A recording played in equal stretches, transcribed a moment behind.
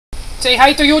Say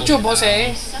hi to YouTube, Jose.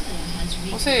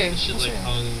 Jose. Like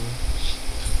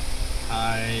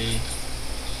hi.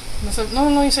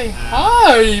 No, you say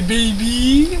hi,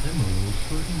 baby.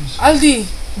 Aldi,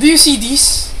 do you see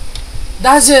this?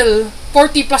 Dazzle,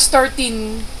 40 plus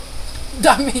 13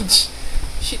 damage.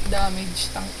 Shit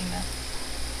damage, tangina.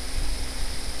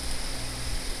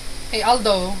 Hey,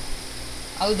 Aldo.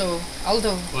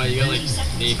 Why, you got like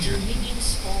Napier?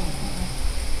 What's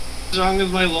wrong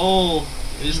with my LoL?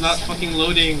 It is not fucking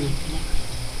loading.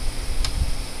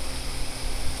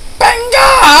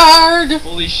 Vanguard!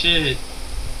 Holy shit.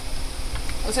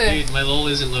 What's it? Dude, my LoL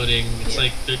isn't loading. It's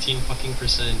like 13 fucking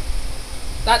 %.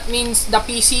 That means the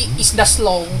PC is the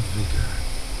slow.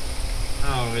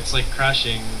 Oh, it's like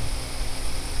crashing.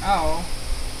 Oh.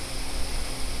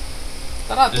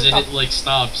 Tara, and then it like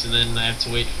stops and then I have to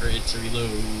wait for it to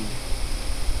reload.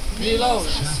 Reload.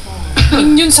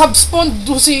 Minions have spawned,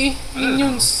 Dusi.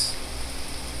 Minions.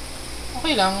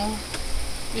 Okay lang.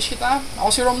 Wish kita. Ako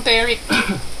si Taric.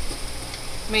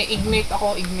 May igmate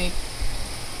ako, igmate.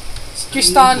 Si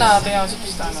Tristana. Kaya si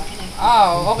Tristana.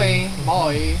 Okay.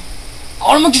 Bye.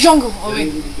 Ako na mag-jungle. Oh,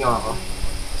 wait.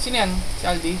 Sino yan? Si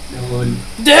Aldi? LoL.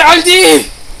 Hindi, Aldi!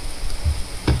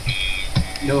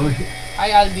 LoL.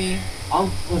 Hi, Aldi.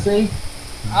 Jose?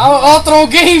 Throw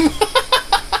game!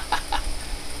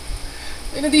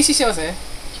 Ay, na-DC si Jose.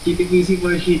 Shitty PC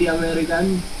for shitty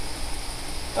American.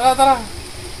 Tara.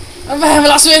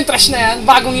 Malakas yung trash na yan.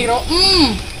 Bagong hero.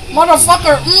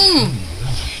 Motherfucker!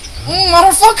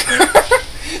 Motherfucker!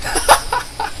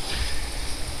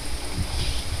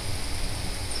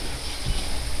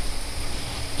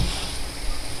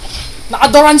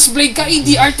 Naka-Doran's Blade ka,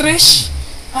 EDR trash!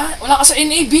 Ha? Wala ka sa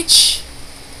NA, bitch!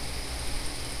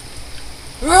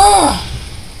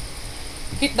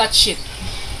 Hit that shit.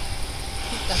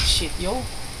 Hit that shit, yo.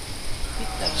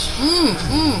 Hit that shit.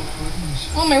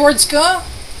 Oh, may words ka?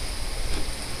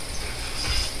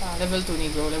 Level 2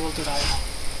 negro. Level 2 tayo.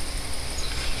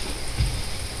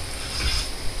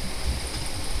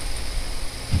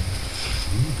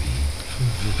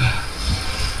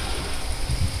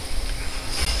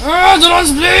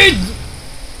 Doran's Blade!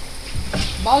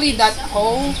 Volley that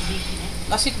hole.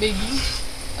 That's it, baby.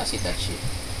 That's it, that shit.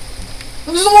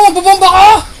 Gusto mo mababomba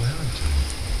ka?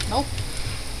 Nope.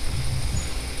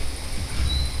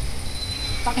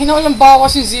 Takina walang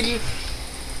bawas yung Zil.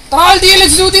 Tara, Aldi,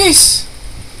 let's do this!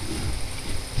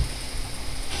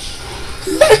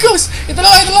 There it goes! Ito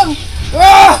lang!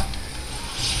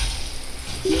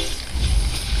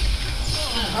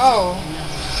 Oh.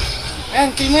 Ayan,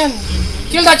 kill mo yan.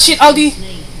 Kill that shit, Aldi!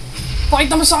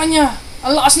 Pakita mo sa kanya.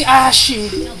 Ang lakas ni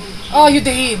Ashy. Oh, you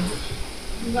dead.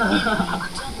 You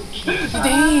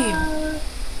dead.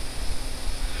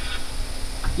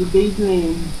 You dead,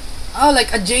 man. Oh, like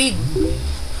a jade.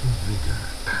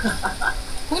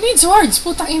 Who needs swords?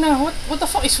 Putang ina. What the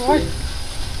fuck is sword?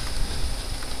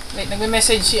 Wait,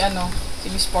 nagme-message si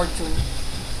Miss Fortune.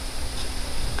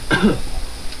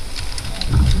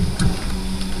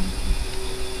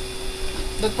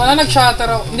 Doon pala nag-shatter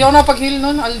ako. Hindi ako napag-heal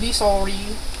nun, Aldi.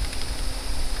 Sorry.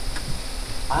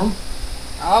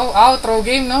 Throw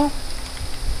game, no?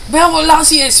 Ba, wala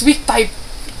kasi weak type.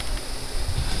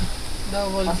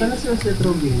 Double kill. Asa na siya sa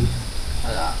throw game?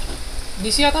 Wala.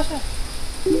 DC yata siya.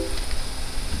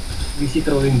 DC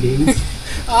throwing games?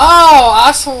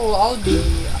 Asshole.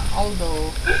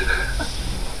 Aldo.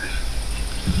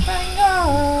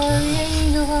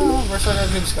 Personal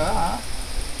games ka, ha?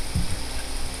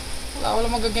 Wala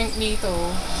magagank dito.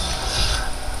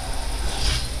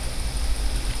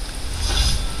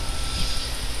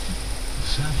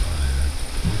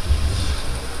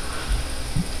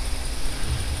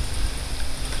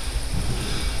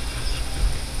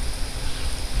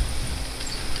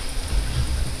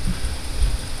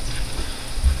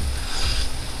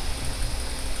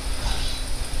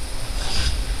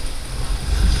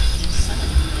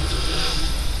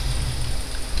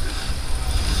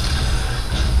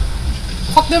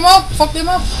 Fuck them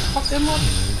up!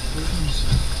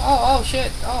 Oh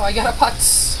shit. Oh, I got a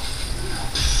putz.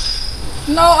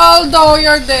 No, Aldo,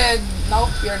 you're dead.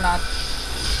 Nope, you're not.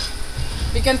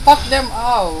 We can fuck them.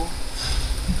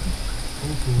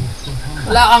 Wala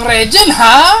kang regen,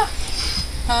 ha?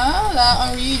 Wala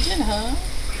kang regen, ha?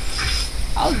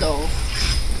 Aldo.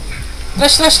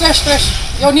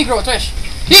 Trash. Yo, Negro, trash.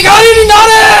 Hikari ni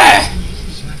Nare!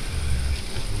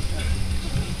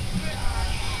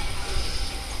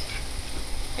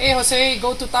 Hey, Jose,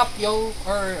 go to top, yo.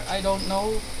 Or, I don't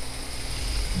know.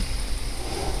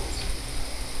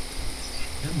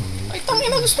 Ay,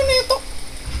 tangina, gusto na ito.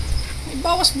 May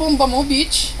bawas bomba mo,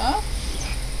 bitch. Ha?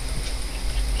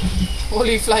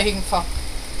 Holy flying fuck.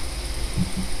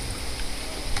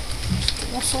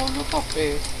 Yung solo top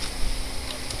eh.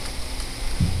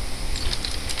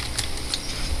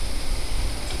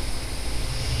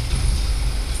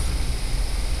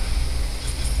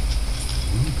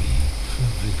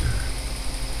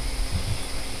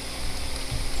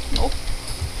 Nope.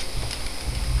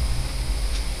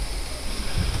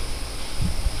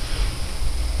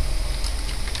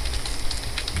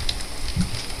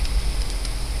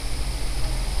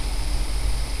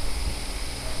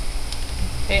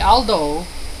 Hey Aldo,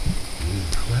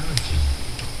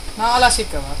 nakakalasik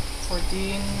ka ba?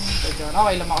 14,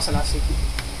 okay lang ako sa lasik.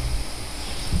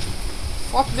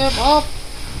 Fuck them up!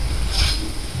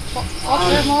 Fuck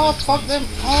them up! Fuck them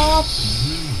up!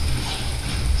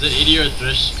 Is that 80 or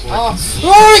Thresh? Oh!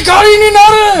 Uy! Kari ni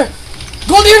Nare!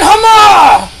 Golden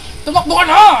Hammer! Tumakbo ka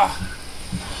na!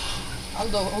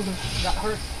 Aldo, that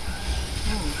hurt.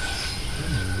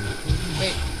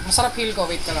 Wait, masarap heal ko.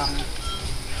 Wait ka lang.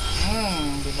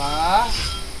 Diba?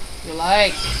 You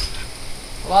like?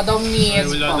 Wala daw meat.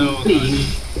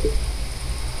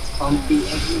 Pumpy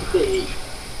every day.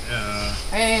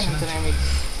 Yeah. Ayun, ito na yung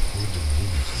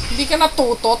hindi ka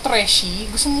natuto, trashy?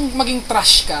 Gusto mong maging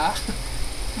trash ka?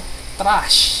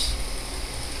 Trash.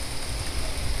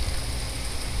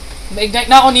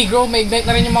 May-ignite na ako, Negro. May-ignite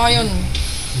na rin yung mga yun.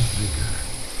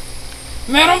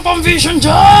 Meron pang vision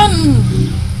dyan!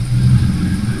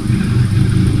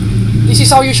 This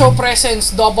is how you show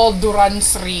presence. Double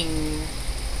Durance ring.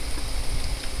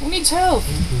 Who needs help?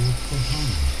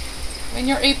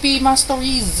 When your AP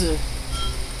masteries.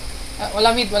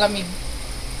 Wala mid, wala mid.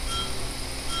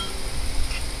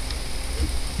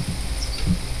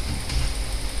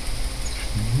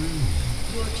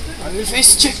 I will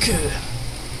face check.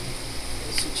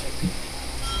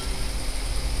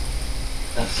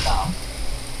 Stop.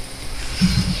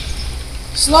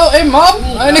 Slow him up!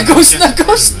 Ay, nag-ghost,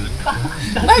 nag-ghost!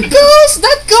 Nag-ghost!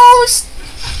 That ghost!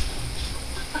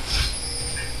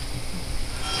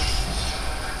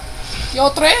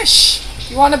 Yo, Trish!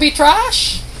 You wanna be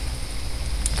trash?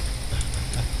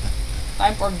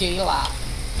 Time for gala.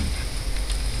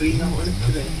 Free na ulit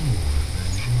rin.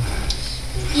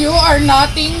 You are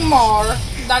nothing more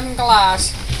than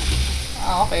class.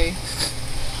 Ah, okay.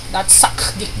 That suck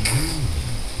dick.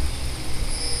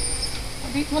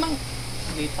 Update mo ng...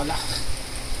 Update pala.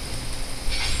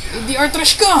 ADR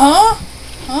trash ka, ha?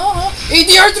 Huh?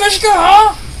 ADR trash ka,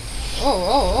 ha?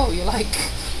 Oh, you like...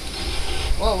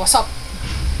 Whoa, what's up?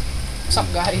 What's up,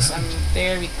 guys? I'm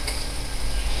Taric.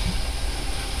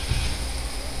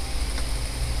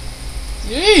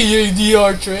 Yay,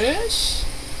 ADR trash!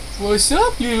 What's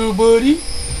up, little buddy?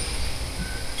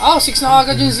 Oh, 6 na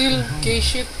agad yung Zil.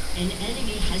 K-shit. An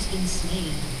enemy has been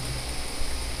slain.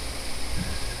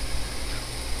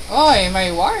 Oy, may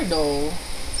Wardo.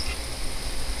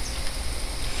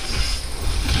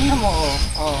 Tingnan mo,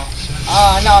 oh.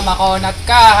 Ano, makonat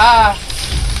ka, ha?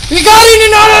 Higari ni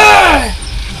Nare!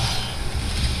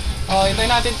 Oh, hintayin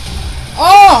natin.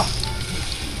 Oh!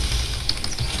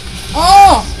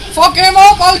 Oh! Fuck him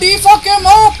up, Aldi! Fuck him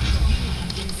up!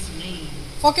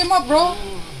 Fuck him up, bro!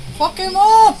 Fuck him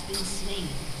up!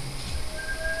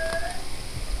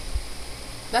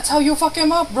 That's how you fuck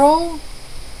him up, bro!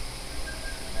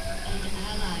 An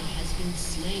ally has been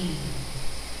slain.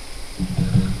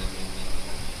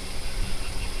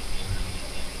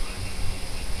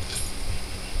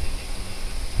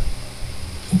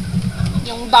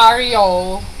 Yung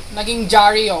Dario, naging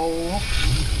Jario.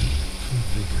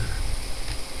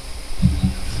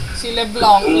 Si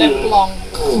LeBlanc.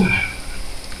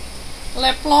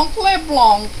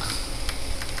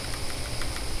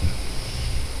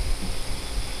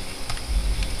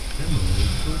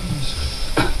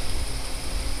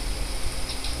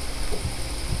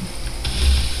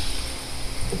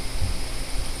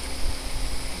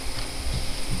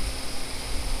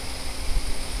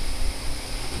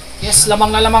 Yes, lamang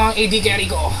na lamang ang AD carry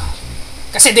ko.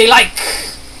 Kasi they like.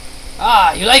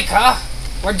 You like, ha?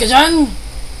 Word ka dyan?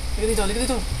 Liga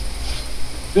dito.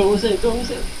 Go, Jose, go,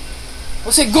 Jose.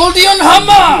 Jose, Golden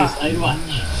Hammer! Yes, I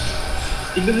watch.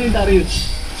 Tignan rin Darius.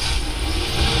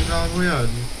 Gago yan.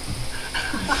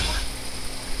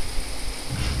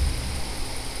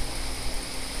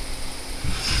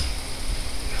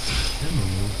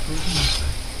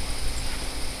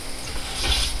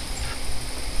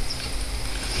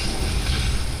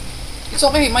 It's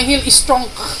okay, my heal is strong.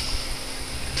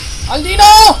 Aldi,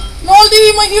 no! No, Aldi,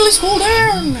 my heal is full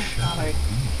down! Okay.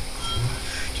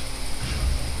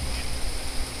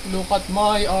 Look at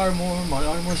my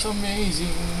armor's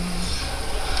amazing.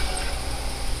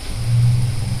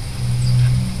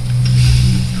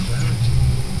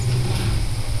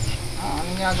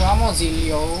 Anong ginagawa mo,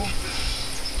 Zilio?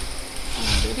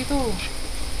 dito.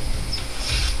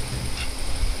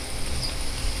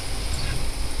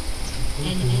 An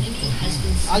enemy has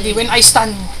been Aldi, slain. when I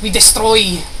stand, we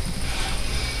destroy.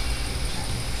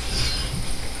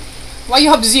 Why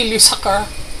you have zeal, you sucker?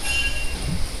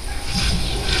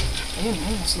 Ayun,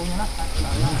 slow nyo na.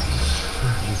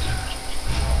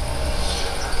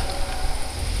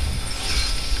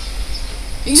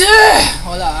 Easy!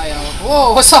 Wala, ayaw.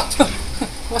 Wow, what's up?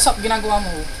 What's up, ginagawa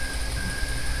mo?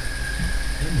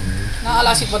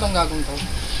 Nakakalasit ba tong gagong to?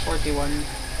 41.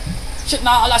 Shit,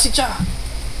 nakakalasit siya!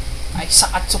 I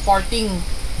suck at supporting.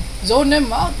 Zone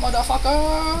them out,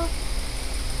 motherfucker!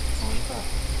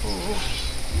 Oh.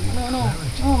 Ano?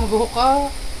 Mag-hook ka.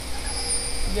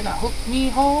 Sige na, hook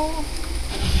me ho.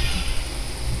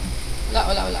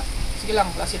 Wala. Sige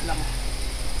lang, lasit lang.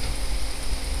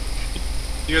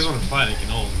 You guys want to fight, I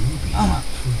can hold. Tama.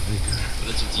 But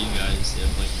that's up to you guys. They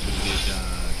have like really big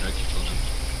drag control.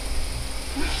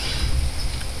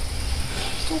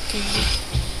 It's okay.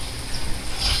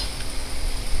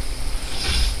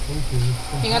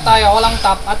 Ingat tayo, walang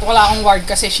top at wala akong ward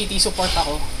kasi shitty support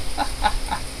ako.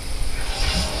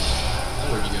 I'll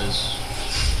word you guys.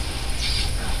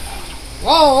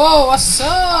 Whoa, what's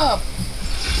up?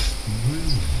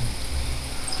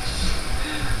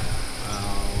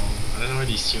 I don't know where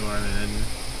these two are, man.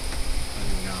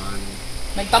 I'm gone.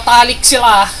 Nagtatalik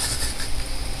sila.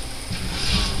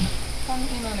 Pang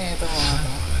ina nito mga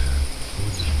to.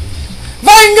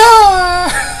 Vanguard!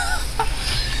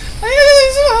 Ay,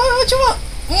 what you want?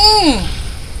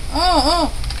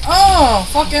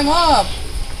 Fuck him up.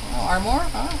 Oh, armor?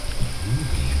 Huh?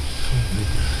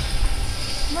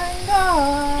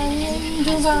 Vanguard! An enemy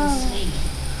has been slain.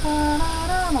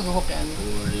 Mag-hook yan.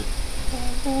 Lord.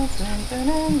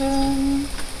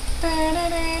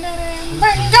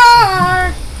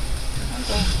 Vanguard! Ano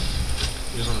to?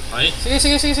 You guys want to fight?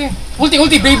 Sige.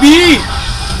 Ulti, baby!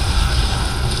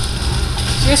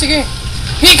 Sige.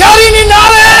 Hikari ni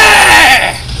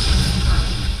Nare!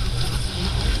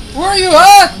 Where are you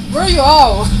at? Where are you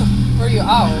out?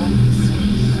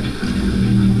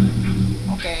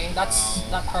 Okay, that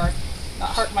hurt.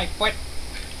 That hurt my foot.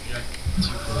 You got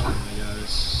 2 for 1, I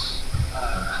guess.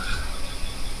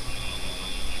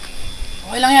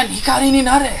 Okay lang yan, Hikari ni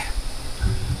Nare.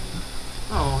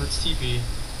 Oh, it's TP.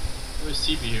 Where's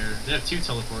TP here? They have 2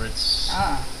 teleports.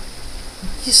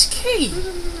 He's K.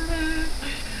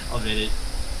 I'll bait it.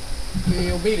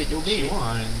 You'll beat it. She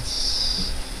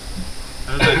wants.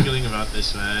 I have a bad feeling about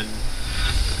this, man.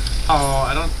 Oh,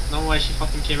 I don't know why she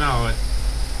fucking came out.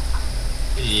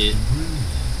 Idiot.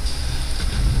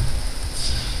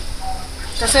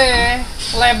 Kasi,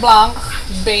 LeBlanc,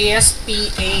 base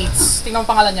P8. Tingnan mo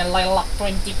pangalan niya,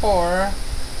 Lilac24.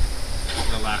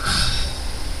 Lilac.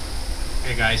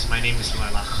 Hey guys, my name is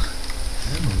Lilac.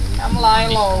 I'm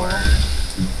Lilo.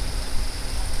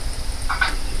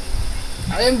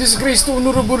 I am disgraced to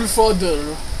honorable father.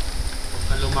 Huwag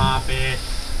ka lumapit.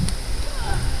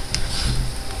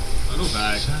 I'll go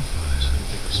back. Just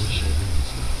gonna pick up some shit.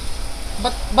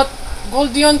 But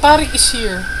Goldion Taric is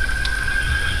here.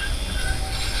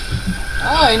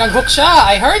 Ay, nag-hook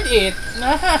siya. I heard it.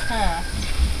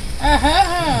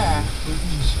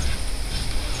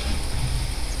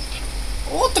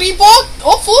 Oh, 3 bot?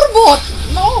 Oh, 4 bot!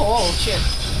 No, oh shit.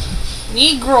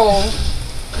 Negro.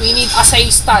 We need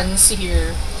assistance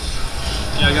here.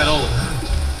 Yeah, I got ult.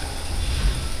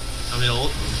 I'm in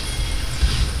ult.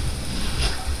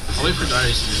 I'll wait for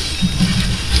Darius here.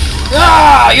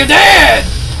 Ah, you dead!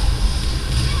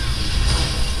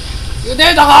 You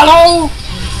dead, Akalo!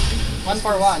 1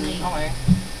 for 1. Okay.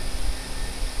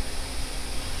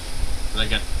 But I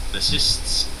got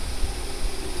assists.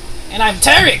 And I'm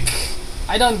Taric!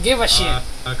 I don't give a shit.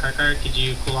 Karkar, could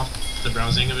you cool off the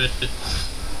browsing a bit?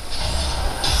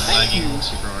 Lagging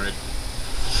super hard.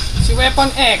 Si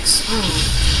Weapon X.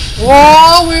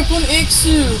 Wow, Weapon X.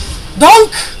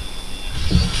 Dunk!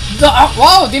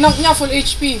 Wow, dinunk niya full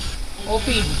HP. OP.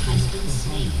 Has been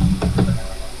slain.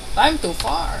 Time to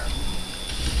farm.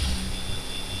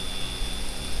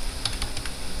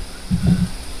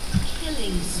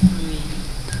 Killing spree.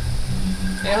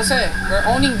 Hey Jose, we're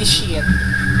owning this shit.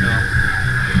 No.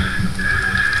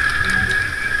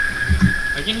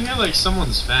 I can hear like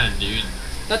someone's fan, dude.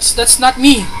 That's not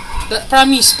me. That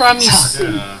promise.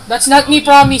 Yeah. That's not me,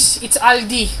 promise. It's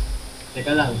Aldi.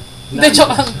 Teka lang. Hindi,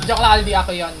 joke lang Aldi,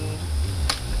 ako yon.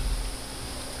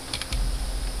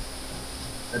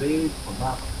 Pero yung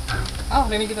pabak. Oh,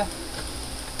 rinig kita.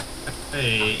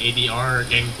 Hey, ADR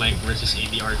Gangplank versus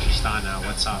ADR Tristana,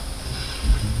 what's up?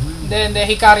 Then the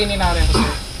Hikari ni Nare.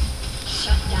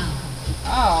 Shut down.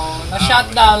 Oh,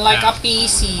 na-shutdown like a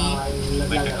PC.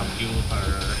 Like a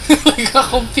computer. Like a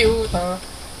computer.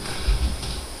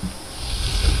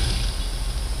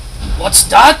 What's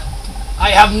that? I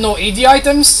have no AD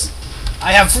items.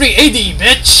 I have free AD,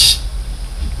 bitch!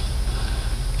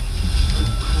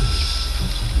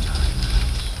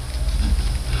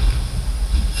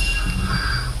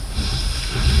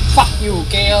 Fuck you,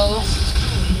 Kale.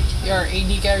 Your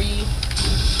AD carry.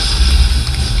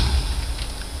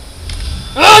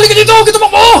 Ah! Liga dito! Kita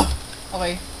mo!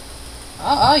 Okay.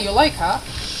 You like, ha?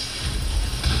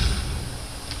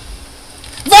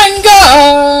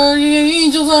 Vanguard!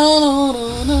 Angels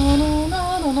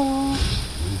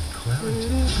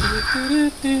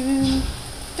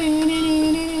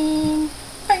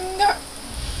Vanguard!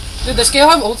 Did the scale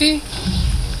have ulti?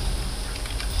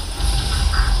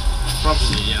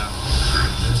 Probably, yeah.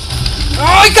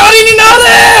 Oh, I got in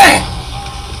another!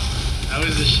 That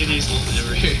was the shittiest ult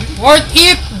ever. Worth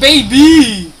it,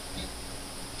 baby!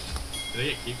 Did I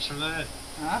get keeps from that?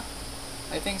 Huh?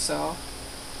 I think so.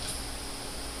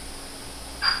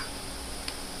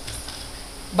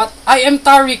 But I am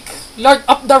Taric, Lord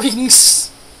of the Rings.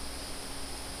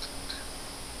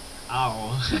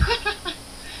 Ow.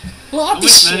 Look How at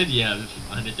this much mana shit. do you have?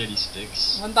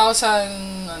 136.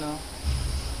 1,000, ano,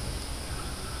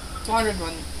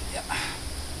 201. Yeah.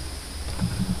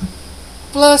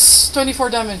 Plus 24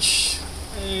 damage.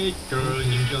 Hey girl,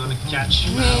 you gonna catch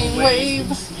my Main wave?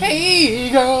 wave. Hey,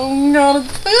 girl, I'm gonna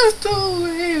boost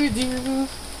away with you.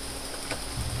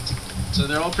 So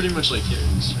they're all pretty much like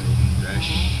heroes, right?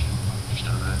 Thresh,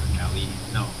 Tristana, Kali.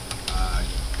 No.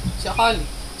 Si Akali.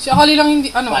 Si Akali lang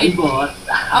hindi, ano, Paibot.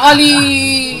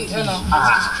 Akali, ano,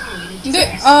 Destroyed a hindi,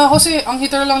 kasi ang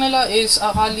hitter lang nila is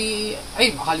Akali,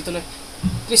 Akali tuloy.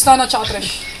 Tristana tsaka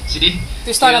Thresh. See?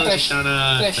 Tristana, Kale, Thresh. Tristana,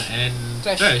 Thresh. and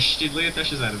Thresh. Thresh. Dude, look at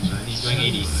Thresh's items, man. He's going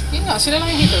 80. Yun nga, sila lang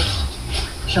yung hitter.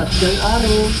 Shotgun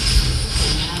arrow.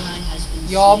 ally has been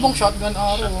Yabong shotgun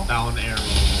arrow. Down arrow.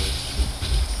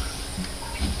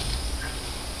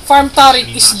 Farm Taric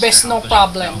is best, no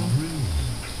problem.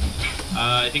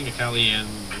 I think Akali and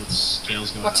what's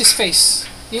Kale's going. What's his face?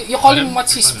 You call him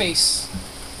what's his face?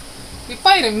 We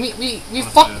fight him, we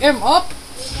fuck him up.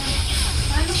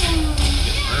 Paano kung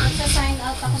magsa-sign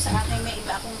out ako sa akin, may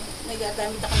iba akong,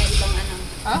 nagagamit ako ng ibang ano?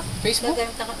 Ha? Facebook?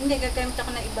 Gagamit ako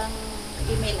ng ibang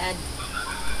email ad.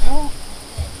 Oh.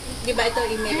 Di ba ito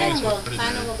email ad ko?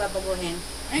 Paano mo babaguhin?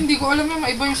 Ay, hindi ko alam yan.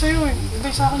 Iba yung sa'yo eh. Iba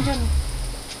yung sa akin dyan.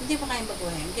 Hindi mo kayang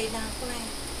baguhin. Kailangan ko eh.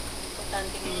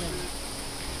 Importante ngayon.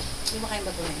 Hindi mo kayang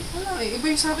baguhin. Wala eh. Iba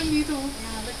yung sa akin dito.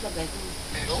 Ba't bagay mo?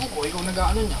 Pero ko, ikaw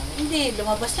nag-ano niya. Hindi,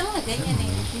 lumabas lang na ganyan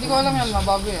eh. Hindi ko alam yan.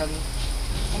 Mabago yan.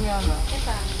 Ano yan ah.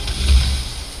 Diba?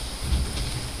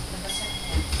 Labasan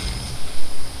yan.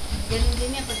 Ganun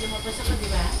din yan pag lumabas ako, di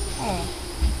ba? Oo.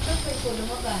 Tapos ko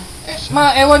lumabas.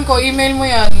 Ewan ko, email mo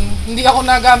yan. Hindi ako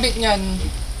nagamit niyan.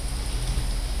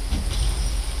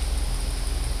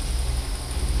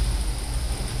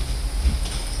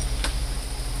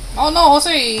 Oh no,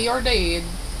 Jose, you're dead.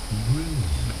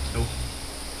 Nope.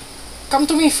 Come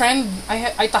to me, friend.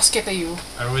 I task it to you.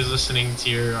 I was listening to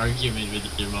your argument with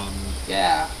your mom.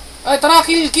 Yeah. Ay, tara,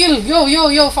 kill.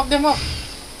 Yo, fuck them up.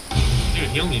 Dude,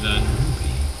 heal me then.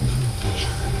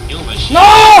 Heal my shit.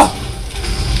 No!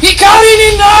 Hikari ni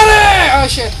Nare! Oh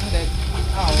shit, I'm dead.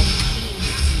 Ow.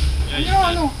 Yeah, you're No,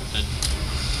 dead. no. Dead.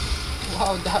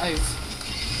 Wow, dive.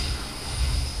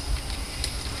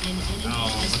 an enemy Oh,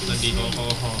 has what's been the deal? slain. Ho,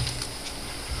 ho.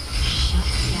 Shut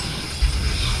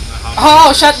down. Oh,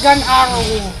 shotgun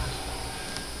arrow.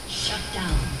 Shut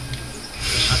down.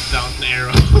 Shut down the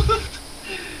arrow.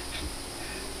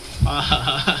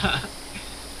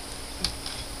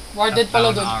 Warded Shot pala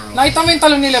down doon. arrow. Nakita mo yung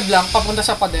talon ni LeBlanc papunta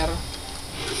sa pader.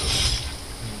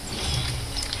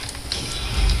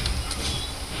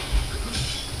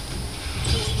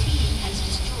 Your team has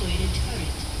destroyed a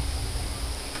turret.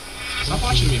 Stop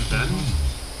watching me, Ben.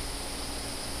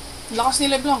 Lakas ni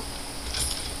LeBlanc.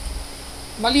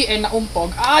 Mali eh,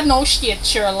 naumpog. Ah, no shit,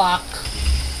 Sherlock.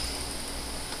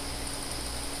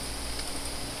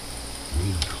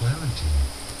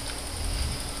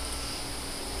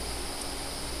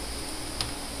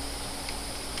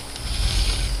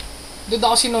 Doon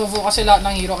ako sinuvo kasi lahat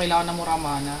ng hero kailangan ng mura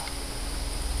mana.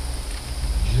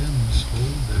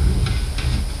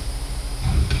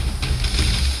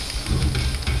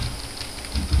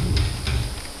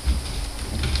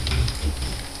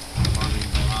 Farming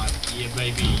a lot. Yeah,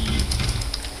 baby.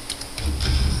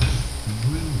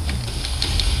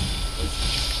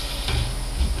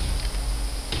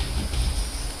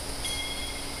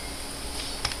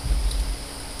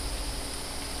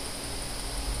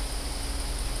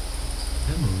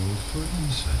 Emerald for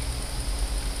insight.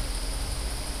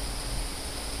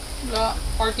 Wala.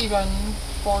 Party ban.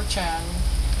 4chan.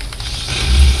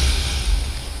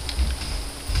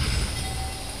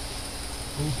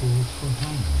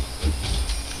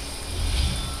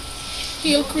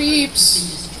 Heal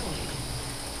creeps.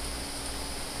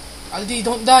 Aldi,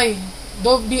 don't die.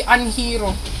 Don't be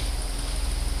unhero.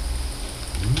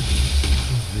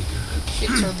 Shit,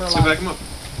 server So lag. back him up.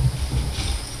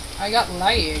 I got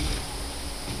lag.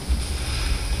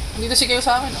 Dito si kayo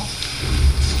sa akin, oh.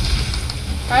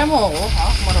 Kaya mo ako, ha?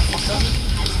 Motherfucker.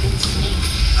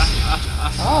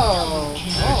 Oh.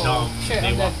 Oh. Shit, They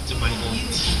I'm dead. walked to my home.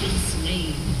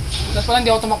 Dapat pala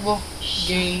hindi ako tumakbo.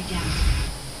 Gay.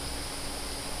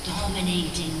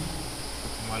 Dominating.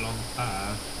 Malong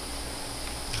pa.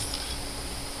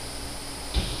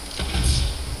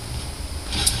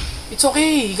 It's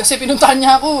okay, kasi pinuntahan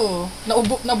niya ako.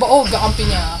 Nabaog, kakampi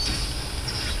niya.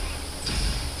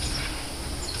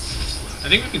 I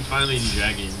think we can finally do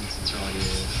dragons since we're all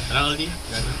here. Ano already?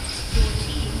 Dragon? Your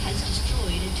team has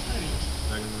destroyed a turret.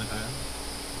 Dragon muna tayo.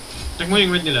 Check mo yung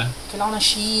red nila. Kailangan ng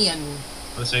Sheehan.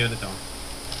 Para sa'yo na to.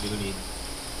 Hindi ko need.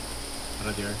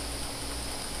 Para dear.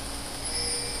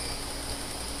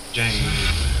 Jang.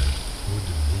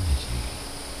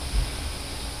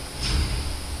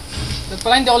 Dapat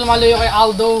pala hindi ako lumalayo kay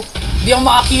Aldo. Hindi ako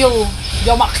makakill. Hindi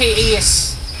ako maka-KS.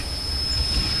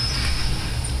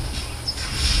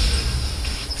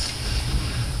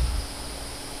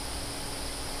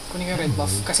 Kunin ko yung red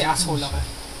buff kasi asshole ako.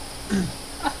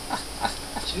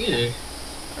 Sige.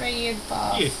 Red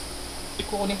buff. Sige.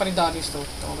 Kukunin pa ni Darius to.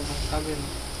 Tabi yun.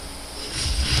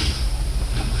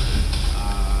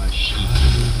 Shit.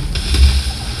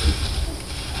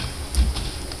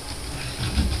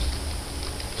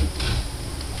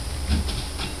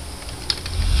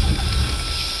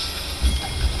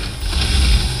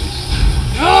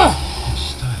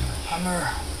 Hammer.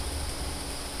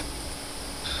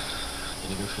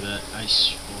 Gonna go for that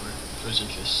ice or frozen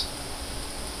fist.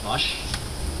 Bosh?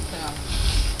 Kaya.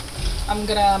 I'm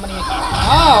gonna manimik.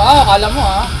 Kala mo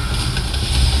ah.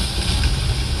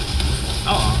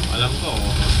 Oo, alam ko.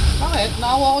 Bakit?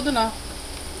 Naawa ako dun ah.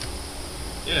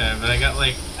 Yeah, but I got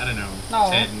like, I don't know, No,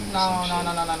 10 no, some no, shit.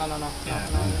 no, no, no, no, no, no. Yeah.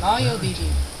 No, you DD.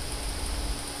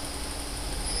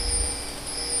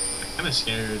 I'm kinda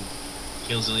scared.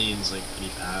 Kill Zilean's like pretty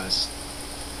fast.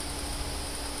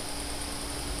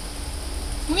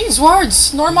 Who needs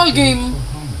wards? Normal game.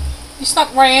 It's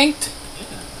not ranked.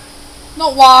 Yeah.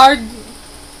 Not ward.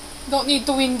 Don't need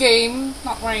to win game.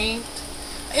 Not ranked.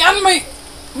 Ayan,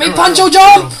 may Pancho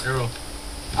jump! Arrow.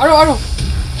 Arrow.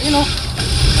 You know.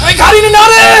 Ay, kari na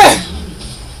natin!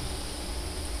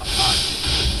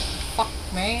 Fuck,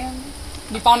 man.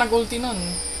 Hindi pa ako nag-ulti nun.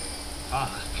 Fuck.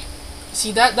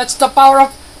 See that? That's the power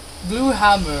of Blue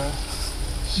Hammer.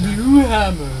 Blue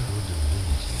Hammer.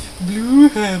 Blue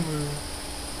Hammer.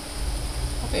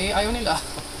 Okay, ayaw nila.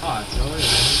 Fuck, it's over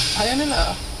there. Ayaw nila.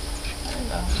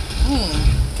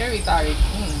 Carry Taric.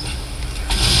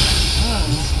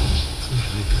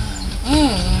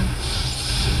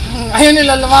 Ayaw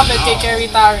nila lumapit kay Carry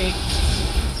Taric.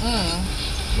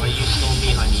 Why you stole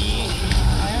me, honey?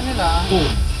 Ayaw nila.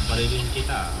 Boom! Parilin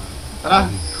kita. Tara!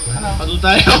 Ano? Padul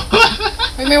tayo!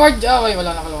 May ward. Wait,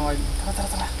 wala na kalang ward.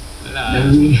 Tara. Wala.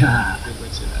 Namiha.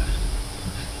 Good sila.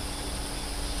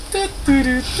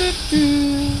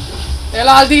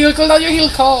 Tela, Aldi, heal ko lang yung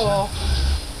heal ko.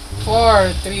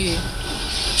 4, 3.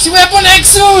 Si Weapon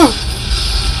Exu!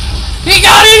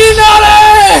 Hikari ni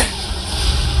Nare!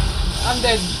 I'm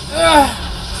dead.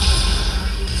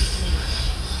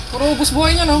 Puro ubus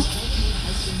buhay niya, no?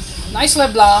 Nice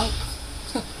LeBlanc.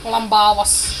 Walang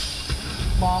bawas.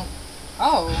 Bonk.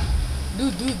 Oh.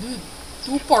 Dude.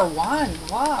 2 for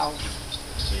 1. Wow.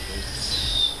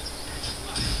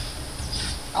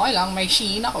 Okay lang, may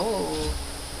sheen ako.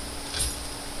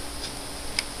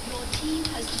 Your team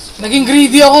has destroyed. Naging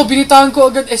greedy ako, binitawan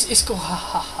ko agad SS ko.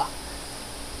 Hahaha.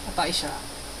 Patay siya.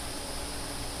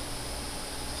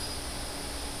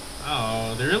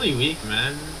 Oh, they're really weak,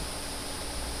 man.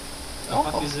 The Oh,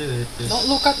 fuck is it? don't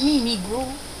look at me, Negro.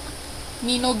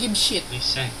 Me no give shit. They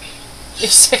suck. They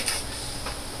sick.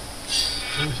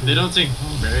 They don't take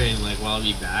Baron like while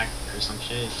we back or some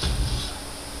shit.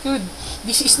 Dude,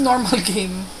 this is normal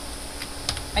game.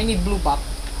 I need blue buff.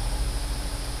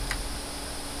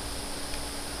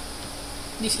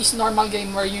 This is normal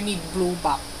game where you need blue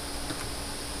buff.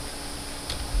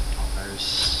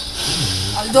 Fuckers.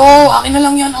 Aldo, akin na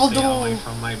lang yan, Stay Aldo. away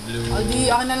from my blue. Aldi,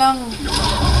 akin na lang.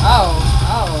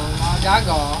 Mga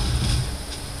gago.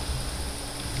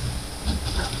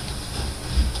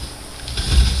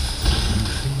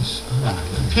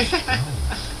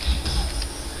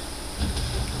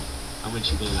 How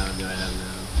much cooldown do I have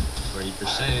now?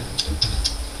 40%.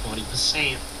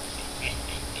 40%.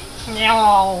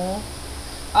 Meow.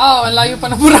 Oh, ang layo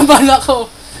pa ng burabala ko.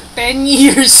 10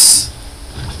 years.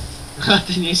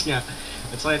 10 years nga.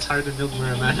 That's why it's hard to build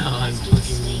more mana on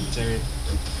fucking Taric.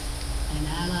 An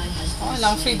ally has Oh, been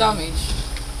lang free slain. damage.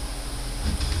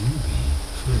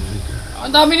 Oh,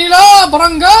 ang dami nila!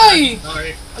 Barangay!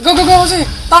 Sorry. Go, go, go kasi!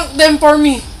 Tank them for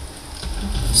me!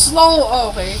 Slow! Oh,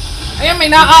 okay. Ayan, may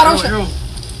nakaaraw siya.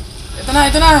 Ito na,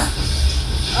 ito na!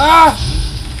 Ah!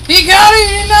 Hikari!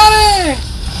 Hinari!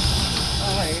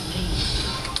 Okay.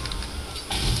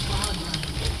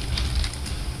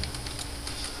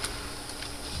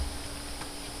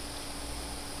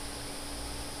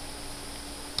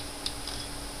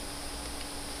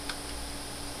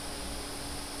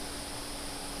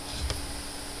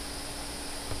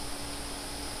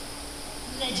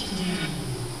 Legendary.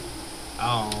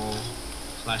 Oh.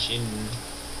 Flash in.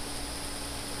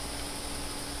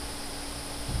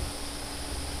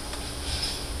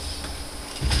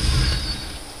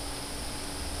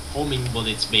 Homing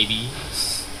bullets, baby.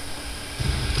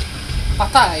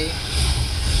 Patay.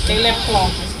 Kay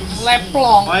Leplong.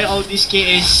 Leplong. Why all these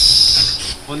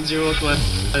KS 1012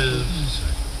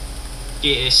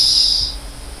 KS?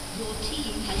 Your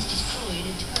team has destroyed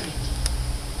a turret.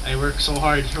 I work so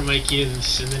hard for my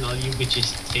kills and then all you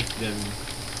bitches take them.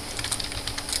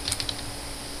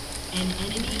 An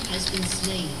enemy has been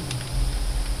slain.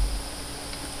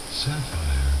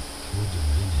 Sapphire for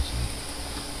divinity.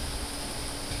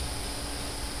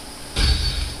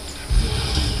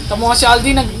 Tamo si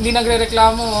Aldi, hindi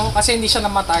nagre-reklamo oh, kasi hindi siya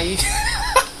namatay.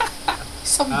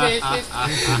 Isang beses.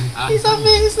 Isang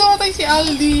beses namatay si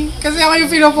Aldi. Kasi ako yung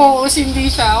pinofocus,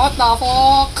 hindi siya. What the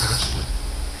fuck?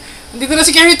 Nandito na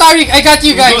si Carry Taric. I got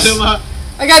you guys.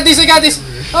 I got this, I got this.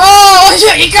 Oh,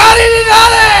 shit! Ikari ni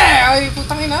Nare! Ay,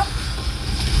 putang ina.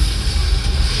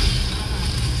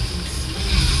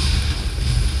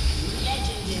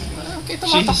 Okay,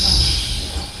 tumatak.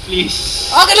 Please.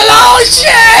 Ah, kilala ko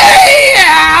siya!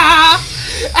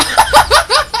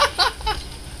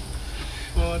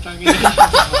 Oh, tangin.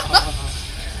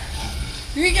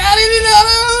 Ikari ni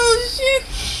Nare! Oh, shit!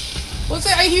 What's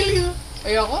it? I heal you.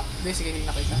 Ayoko? Hindi, sige, hindi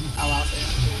na kita. Awa ko sa'yo.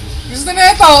 Gusto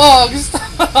na ito, oh! Gusto.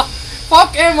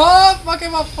 Fuck him up! Fuck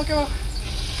him up! Fuck him up!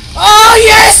 Oh,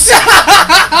 yes!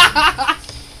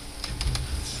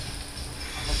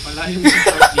 Ako pala yung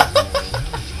support dito.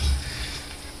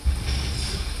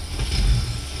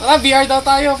 Tara, VR daw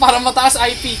tayo para mataas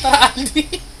IP. Tara, Aldi.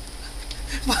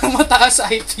 Para mataas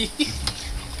IP.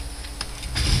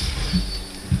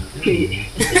 Okay.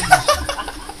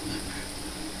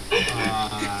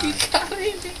 Ikari,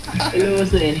 hindi. Hello,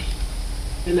 sir.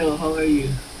 Hello, how are you?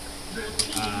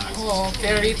 Oh,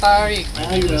 Carry Taric.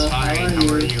 Hello, how Fine, how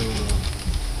are are you? you?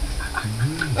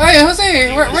 Hey,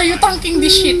 Jose, where are you tanking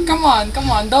this shit? Come on,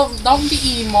 come on. Don't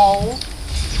be emo.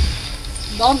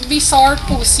 Don't be sour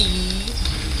pussy.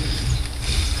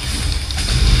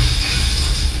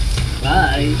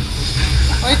 Bye.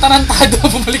 Oy, tarantado,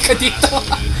 bumalik ka dito.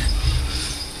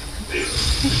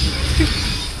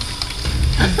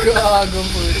 Gagong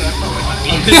puta.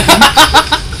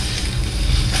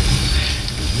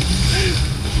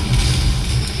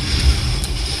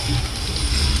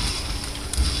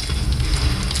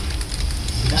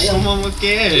 Gusto mo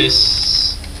mag-KS?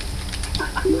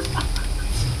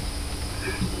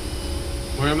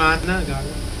 More mana,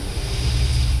 gago.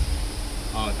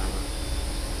 Oh, tama.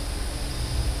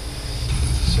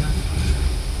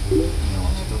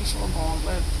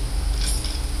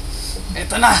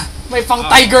 Eto na! May pang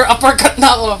tiger uppercut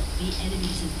na ako. The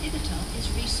enemy's inhibitor is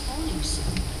respawning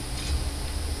soon.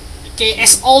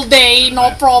 KS all day,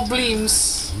 no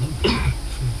problems.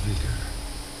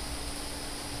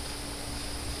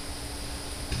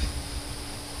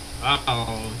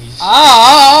 Oh, he's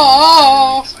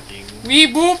sucking.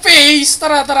 Weeboo face!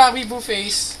 Tara, tara, weeboo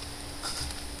face.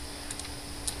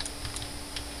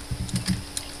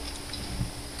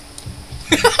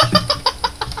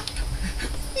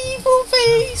 Weeboo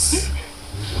face!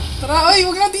 Tara, ay,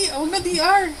 wag na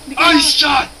DR. Di ka na.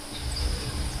 Shot!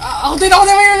 Ako din,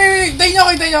 wait. Hintayin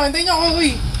niyo ako,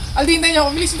 uy. Aldi, hintayin niyo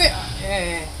ako, bilis,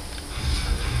 hintayin.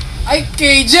 Ay,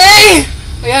 KJ!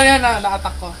 Ayan,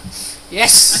 na-attack ko.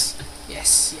 Yes!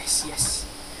 Yes.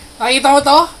 Nakita mo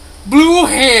to? Blue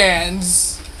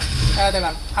hands! Kaya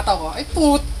lang, hataw ko. Ay,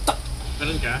 puta!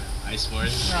 Meron ka? Iceborne?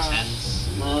 Ice hands?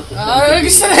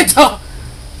 Gusto na ito!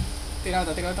 Tingnan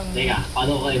mo to. Teka,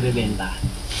 paano ko ibebenta?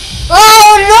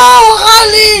 Oh no!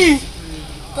 Kali!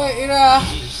 Ito, ina.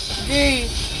 Gay.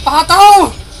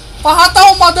 Pahataw,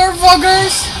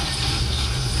 motherfuckers!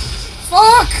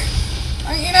 Fuck!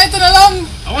 Ang ina, ito na lang!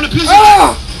 I wanna piss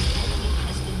Ah!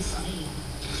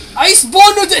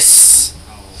 Iceborne to this!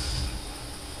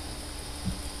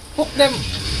 Hook them!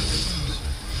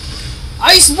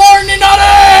 Iceborne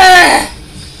Inari!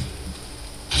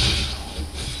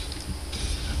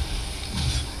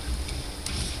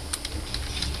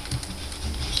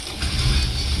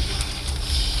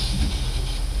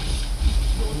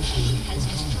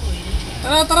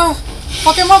 Tara, tara!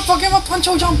 Fuck him up!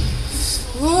 Puncho jump!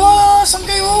 Oh, saan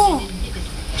kayo?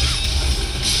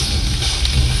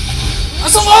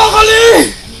 Asang ka,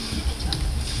 Kali?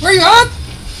 Where you at?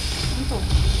 Ito.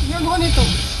 Ginagawa nito.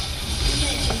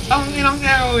 Ang inang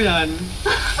arrow yan.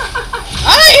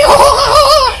 Ay! Ihoho ka ko!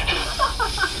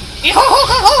 Ihoho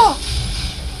ka ko!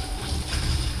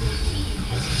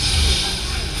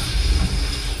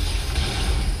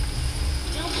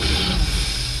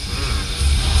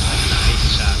 Nice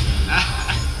shot.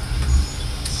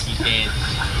 He dead.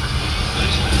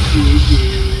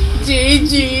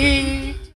 GG!